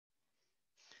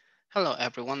Hello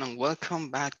everyone and welcome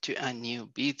back to a new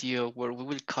video where we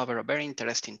will cover a very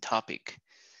interesting topic.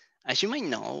 As you may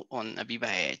know, on AVEVA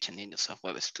Edge and InduSoft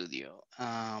Web Studio,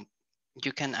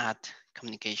 you can add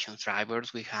communications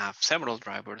drivers. We have several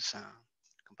drivers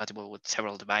compatible with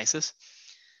several devices.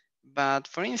 But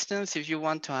for instance, if you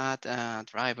want to add a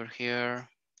driver here,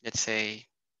 let's say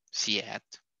CET,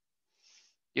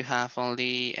 you have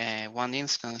only one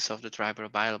instance of the driver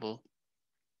available.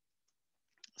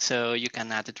 So you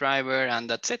can add the driver and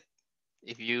that's it.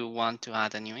 If you want to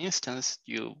add a new instance,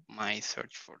 you might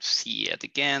search for CET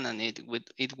again, and it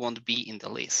won't be in the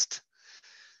list.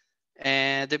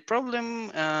 The problem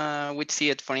with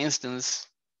CET, for instance,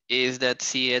 is that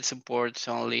CET supports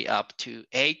only up to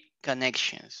 8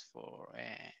 connections for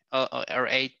or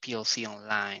 8 PLC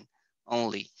online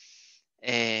only.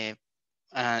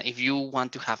 Uh, if you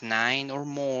want to have 9 or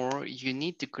more, you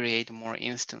need to create more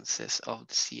instances of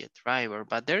the CET driver,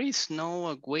 but there is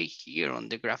no way here on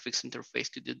the graphics interface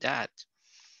to do that.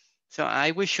 So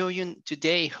I will show you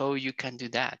today how you can do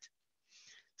that.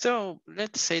 So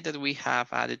let's say that we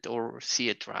have added our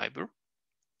CET driver.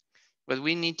 What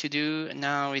we need to do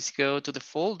now is go to the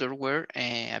folder where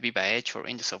AVEVA Edge or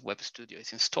InduSoft Web Studio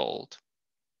is installed.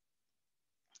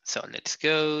 So let's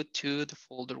go to the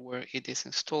folder where it is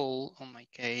installed. On my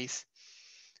case,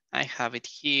 I have it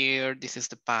here. This is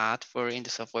the path for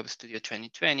InduSoft Web Studio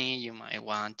 2020. You might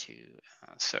want to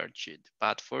search the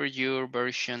path for your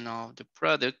version of the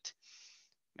product,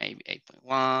 maybe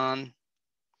 8.1.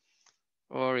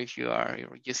 Or if you're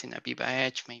using AVEVA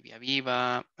Edge, maybe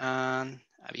AVEVA and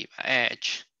AVEVA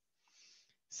Edge.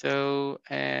 So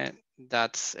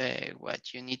that's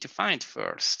what you need to find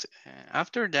first.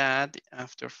 After that,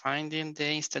 after finding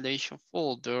the installation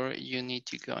folder, you need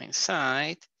to go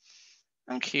inside,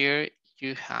 and here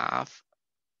you have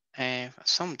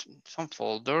some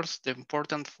folders. The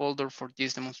important folder for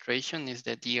this demonstration is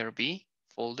the DRB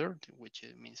folder, which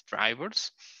means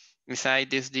drivers.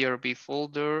 Inside this DRB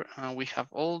folder, we have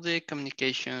all the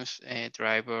communications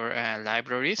driver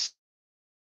libraries,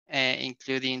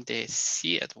 including the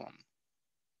CET one.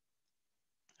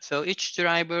 So each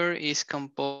driver is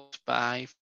composed by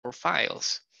 4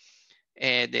 files.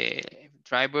 The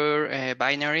driver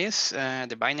binaries,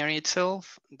 the binary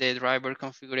itself, the driver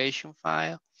configuration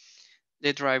file,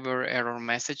 the driver error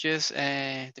messages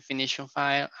definition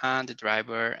file, and the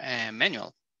driver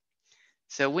manual.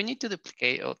 So we need to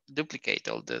duplicate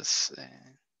all this.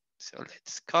 So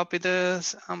let's copy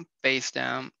this and paste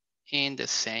them in the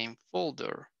same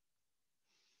folder.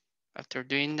 After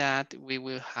doing that, we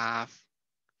will have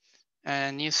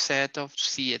a new set of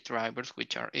CET drivers,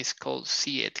 which is called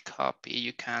CET copy.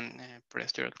 You can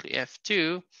press directly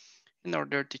F2 in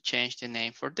order to change the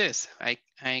name for this. I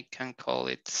can call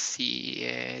it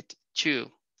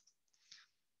CET2.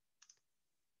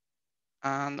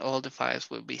 And all the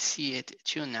files will be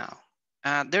CET2 now.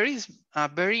 There is a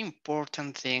very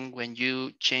important thing when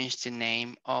you change the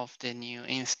name of the new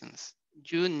instance.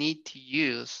 You need to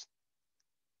use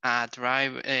a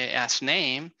driver as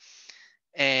name,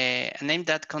 a name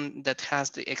that has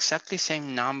the exactly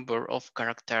same number of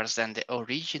characters than the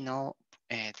original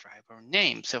driver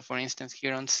name. So for instance,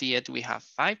 here on CET, we have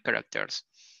 5 characters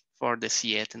for the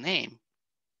CET name.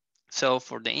 So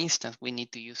for the instance, we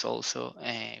need to use also,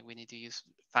 we need to use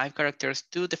 5 characters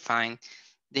to define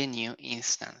the new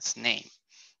instance name.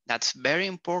 That's very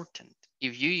important.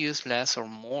 If you use less or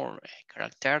more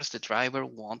characters, the driver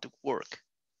won't work.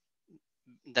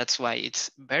 That's why it's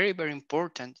very, very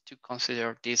important to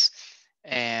consider this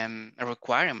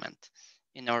requirement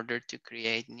in order to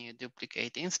create new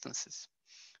duplicate instances.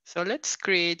 So let's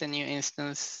create a new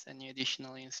instance, a new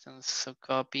additional instance. So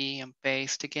copy and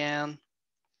paste again.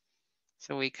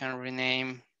 So we can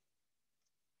rename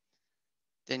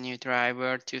the new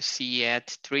driver to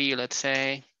CET3, let's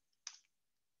say.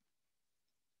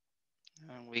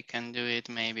 And we can do it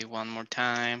maybe one more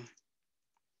time.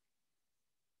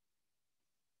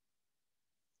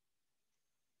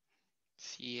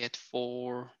 CET4,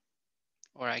 or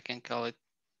I can call it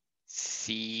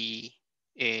CA4.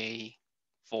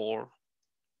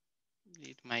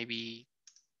 It might be,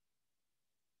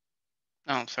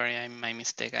 oh, sorry, my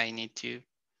mistake. I need to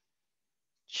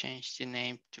change the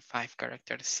name to 5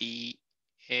 characters,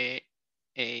 CA4,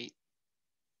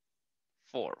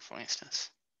 for instance.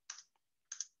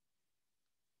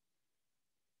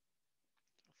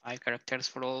 5 characters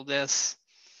for all this.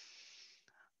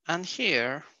 And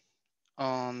here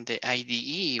on the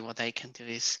IDE, what I can do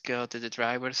is go to the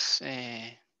drivers,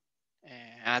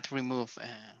 add remove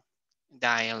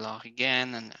dialog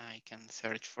again, and I can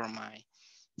search for my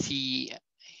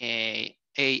CA4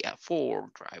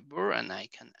 A4 driver, and I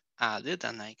can add it,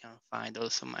 and I can find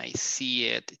also my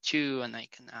C2, and I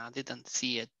can add it, and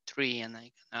C3, and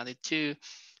I can add it too.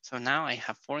 So now I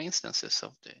have 4 instances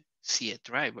of the C8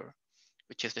 driver,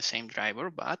 which is the same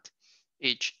driver, but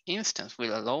each instance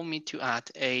will allow me to add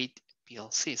 8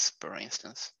 PLCs per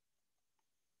instance.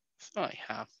 So I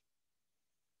have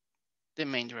the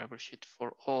main driver sheet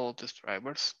for all these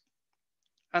drivers,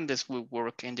 and this will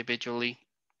work individually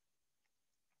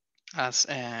as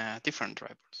different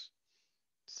drivers.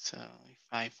 So if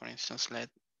I, for instance,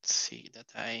 let's see that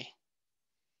I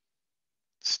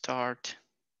start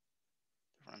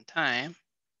the runtime,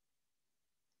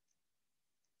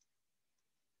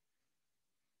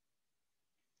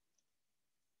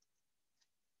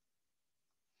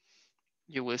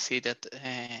 you will see that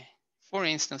 4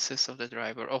 instances of the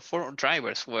driver, or 4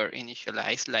 drivers were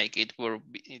initialized, like it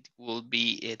will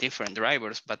be different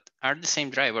drivers, but are the same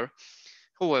driver,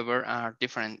 however, are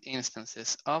different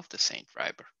instances of the same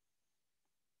driver.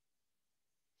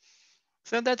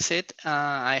 So that's it.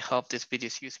 I hope this video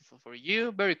is useful for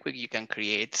you. Very quick, you can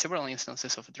create several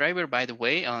instances of a driver. By the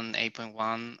way, on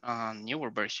 8.1 newer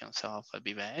versions of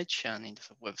AVEVA Edge and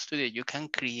InduSoft Web Studio, you can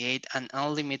create an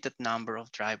unlimited number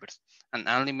of drivers, an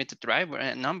unlimited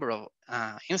number of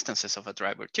instances of a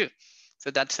driver too.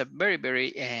 So that's a very,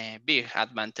 very big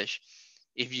advantage.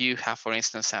 If you have, for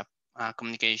instance, a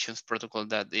communications protocol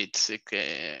that it's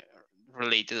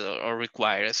related or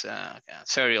requires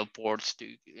serial ports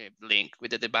to link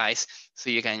with the device. So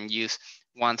you can use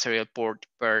one serial port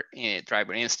per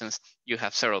driver instance. You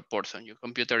have several ports on your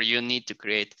computer. You need to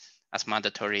create as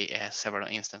mandatory several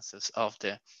instances of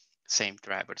the same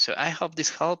driver. So I hope this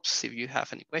helps. If you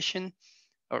have any question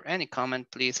or any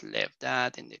comment, please leave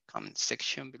that in the comment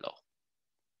section below.